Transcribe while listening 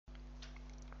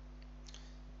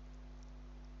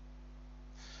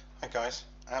guys,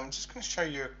 I'm just going to show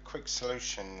you a quick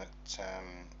solution that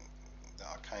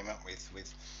I came up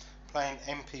with playing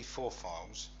MP4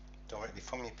 files directly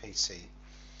from your PC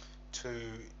to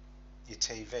your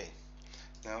TV.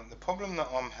 Now the problem that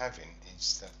I'm having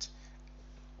is that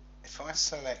if I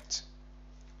select,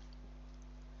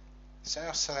 say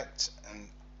I select an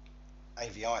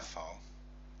AVI file,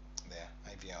 there,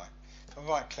 AVI, if I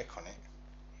right click on it,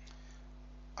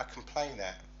 I can play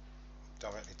that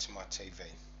directly to my TV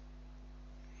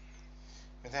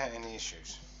without any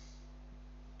issues,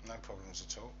 no problems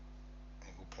at all.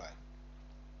 It will play.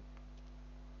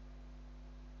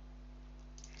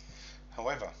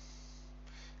 However,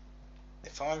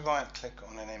 if I right click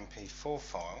on an MP4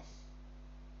 file,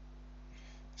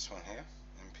 this one here,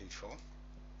 MP4,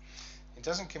 it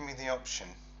doesn't give me the option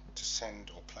to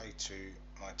send or play to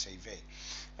my TV.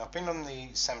 Now, I've been on the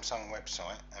Samsung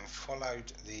website and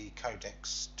followed the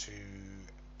codecs to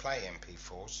play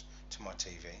MP4s to my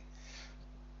TV,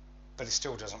 but it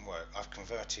still doesn't work. I've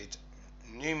converted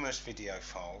numerous video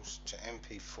files to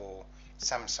MP4,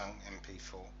 Samsung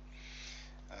MP4,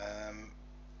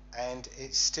 and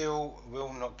it still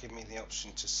will not give me the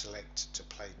option to select to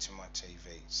play to my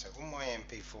TV. So all my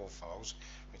MP4 files,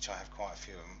 which I have quite a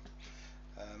few of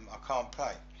them, I can't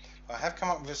play. But I have come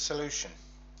up with a solution.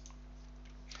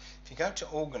 If you go to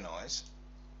Organize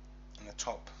in the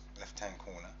top left hand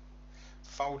corner,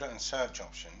 Folder and Search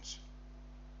Options,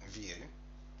 View,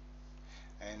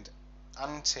 and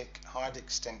untick Hide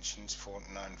Extensions for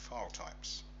Known File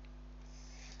Types.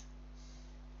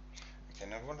 Okay,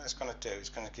 now what that's going to do is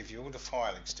going to give you all the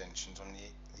file extensions on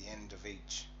the end of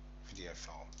each video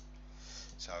file.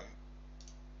 So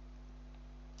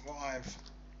what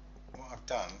I've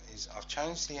done is I've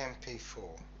changed the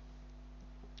MP4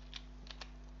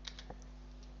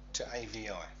 to AVI.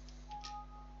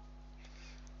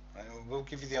 Right, we'll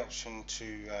give you the option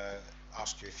to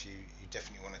ask you if you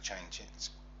definitely want to change it.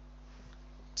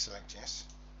 Select yes.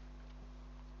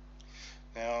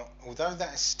 Now, although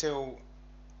that is still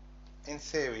in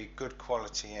theory good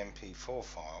quality MP4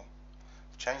 file,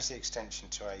 I've changed the extension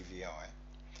to AVI,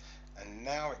 and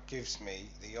now it gives me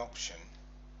the option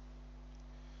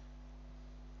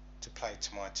to play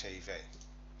to my TV,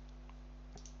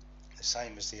 the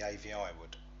same as the AVI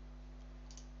would.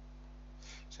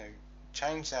 So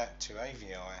change that to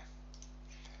AVI,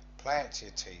 play it to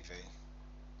your TV,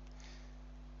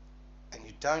 and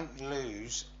you don't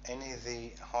lose any of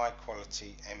the high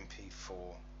quality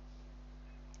MP4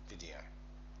 video.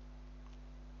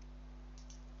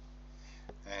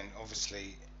 And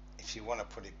obviously if you want to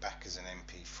put it back as an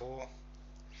MP4,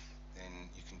 then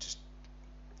you can just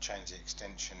change the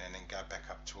extension and then go back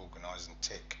up to Organize and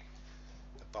tick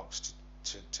the box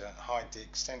to hide the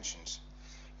extensions.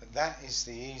 But that is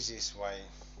the easiest way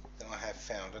that I have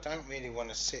found. I don't really want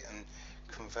to sit and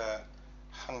convert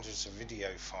hundreds of video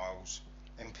files,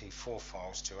 MP4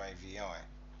 files, to AVI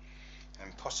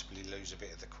and possibly lose a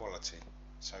bit of the quality.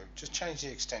 So just change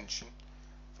the extension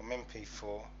from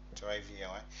MP4 to AVI.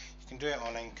 You can do it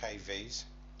on NKVs.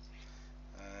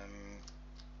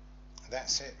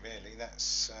 That's it really.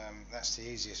 That's the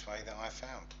easiest way that I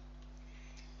found.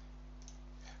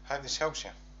 Hope this helps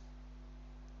you.